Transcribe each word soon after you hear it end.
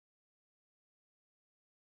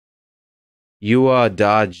You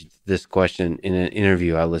dodged this question in an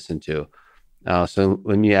interview I listened to. So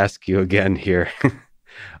let me ask you again here.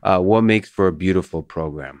 What makes for a beautiful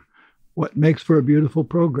program? What makes for a beautiful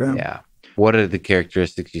program? Yeah. What are the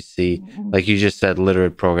characteristics you see? Like you just said,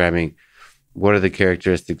 literate programming. What are the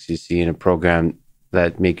characteristics you see in a program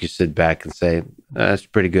that make you sit back and say, that's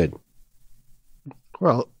pretty good?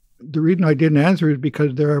 Well, the reason I didn't answer is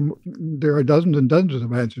because there are dozens and dozens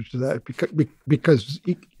of answers to that. Because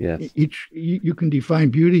each you can define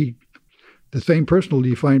beauty. The same person will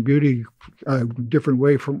define beauty a different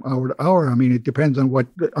way from hour to hour. I mean, it depends on what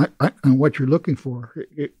you're looking for.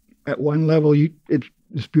 At one level,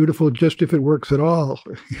 it's beautiful just if it works at all.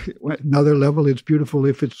 At another level, it's beautiful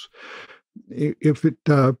if it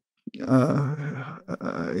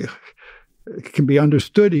can be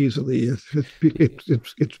understood easily.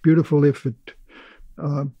 It's beautiful if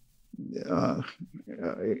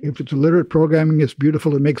it's literate programming. It's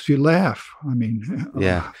beautiful. It makes you laugh. I mean,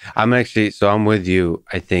 yeah, I'm with you.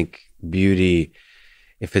 I think beauty,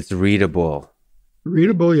 if it's readable,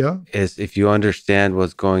 yeah, is if you understand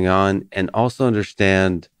what's going on and also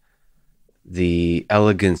understand the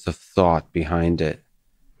elegance of thought behind it.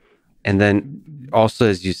 And then also,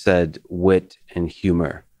 as you said, wit and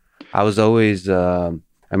humor. I was always, I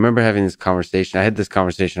remember having this conversation. I had this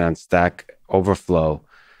conversation on Stack Overflow,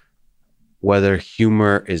 whether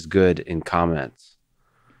humor is good in comments.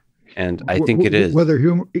 And I think it is. Whether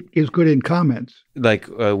humor is good in comments. Like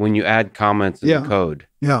when you add comments in the code.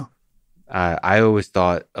 Yeah. I always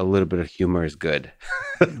thought a little bit of humor is good.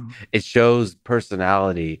 It shows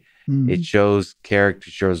personality. Mm-hmm. It shows character,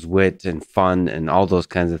 shows wit and fun and all those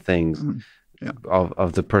kinds of things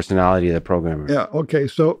of the personality of the programmer. Yeah. Okay.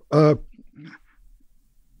 So a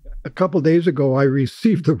couple of days ago, I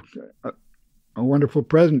received a wonderful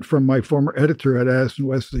present from my former editor at Addison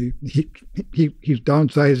Wesley. He's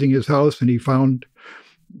downsizing his house, and he found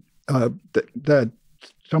that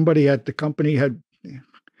somebody at the company had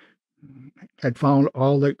found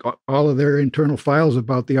all of their internal files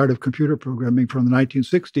about the art of computer programming from the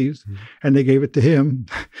 1960s, and they gave it to him.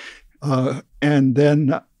 And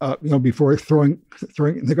then, before throwing it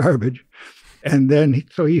in the garbage. And then,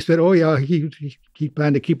 so he said, "Oh yeah, he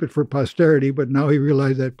planned to keep it for posterity, but now he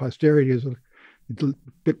realized that posterity is a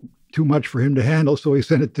bit too much for him to handle, so he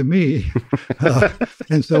sent it to me."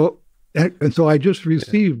 And so I just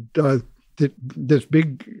received this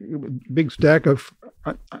big stack of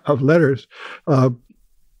letters,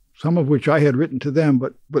 some of which I had written to them,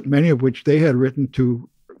 but many of which they had written to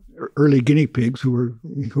early guinea pigs who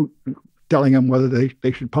telling them whether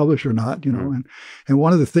they should publish or not, And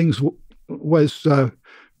one of the things was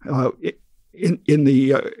in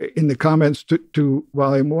the comments to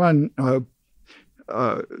volume 1,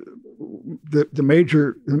 the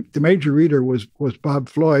major reader was Bob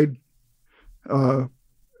Floyd,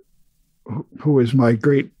 who is my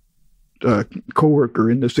great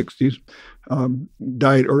co-worker in the 60s,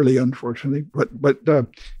 died early, unfortunately, but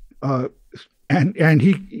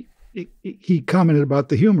he commented about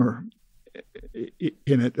the humor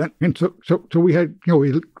in it, and so we had,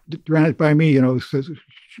 we ran it by me, says,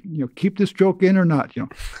 keep this joke in or not,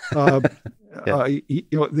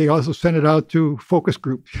 they also sent it out to focus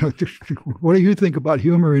groups. What do you think about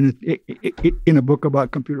humor in a book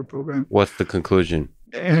about computer programming? What's the conclusion?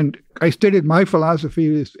 And I stated my philosophy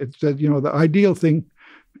is, it said, the ideal thing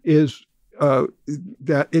is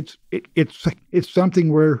that it's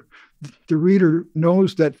something where the reader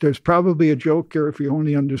knows that there's probably a joke here if he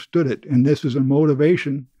only understood it, and this is a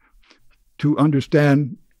motivation to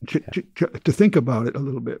understand, to think about it a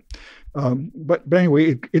little bit. But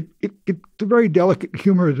anyway, it's a very delicate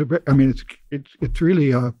humor. It's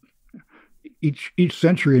really each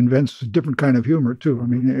century invents a different kind of humor too.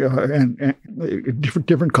 And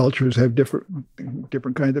different cultures have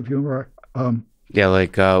different kinds of humor.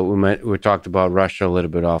 We talked about Russia a little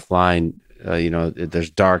bit offline. There's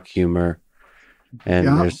dark humor, and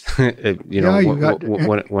there's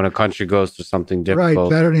when a country goes through something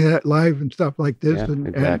difficult, right? Saturday Night Live and stuff like this,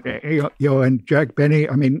 exactly. and Jack Benny.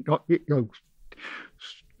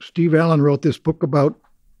 Steve Allen wrote this book about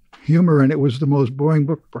humor, and it was the most boring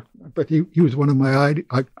book. But he was one of my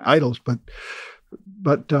idols. But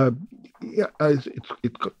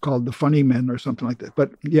it's called The Funny Men or something like that.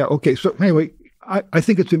 But yeah, okay. So anyway, I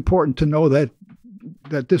think it's important to know that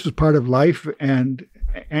this is part of life, and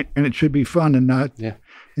it should be fun and not. Yeah.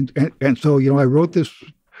 And so I wrote this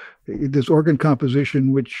organ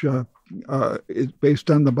composition, which is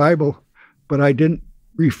based on the Bible, but I didn't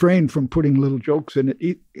refrain from putting little jokes in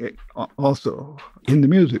it also in the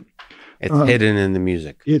music. It's hidden in the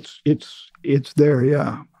music. It's there,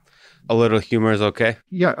 yeah. a little humor is okay.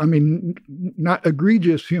 Yeah, I mean, not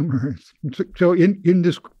egregious humor. So in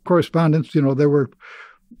this correspondence, there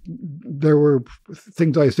were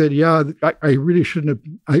things I said. Yeah, I really shouldn't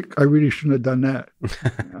have. I really shouldn't have done that.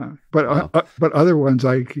 But other ones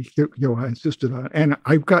I insisted on, and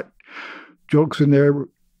I've got jokes in there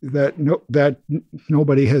that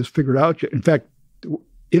nobody has figured out yet. In fact,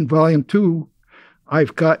 in volume 2,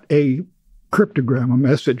 I've got a cryptogram, a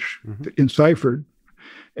message enciphered,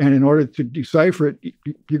 and in order to decipher it,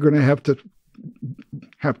 you're going to have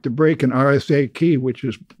to break an RSA key, which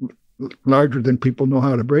is larger than people know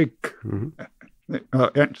how to break.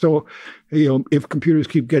 And so, if computers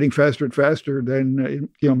keep getting faster and faster, then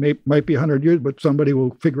might be 100 years, but somebody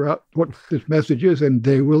will figure out what this message is, and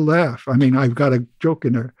they will laugh. I mean, I've got a joke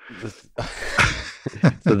in there.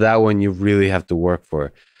 So that one you really have to work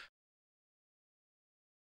for.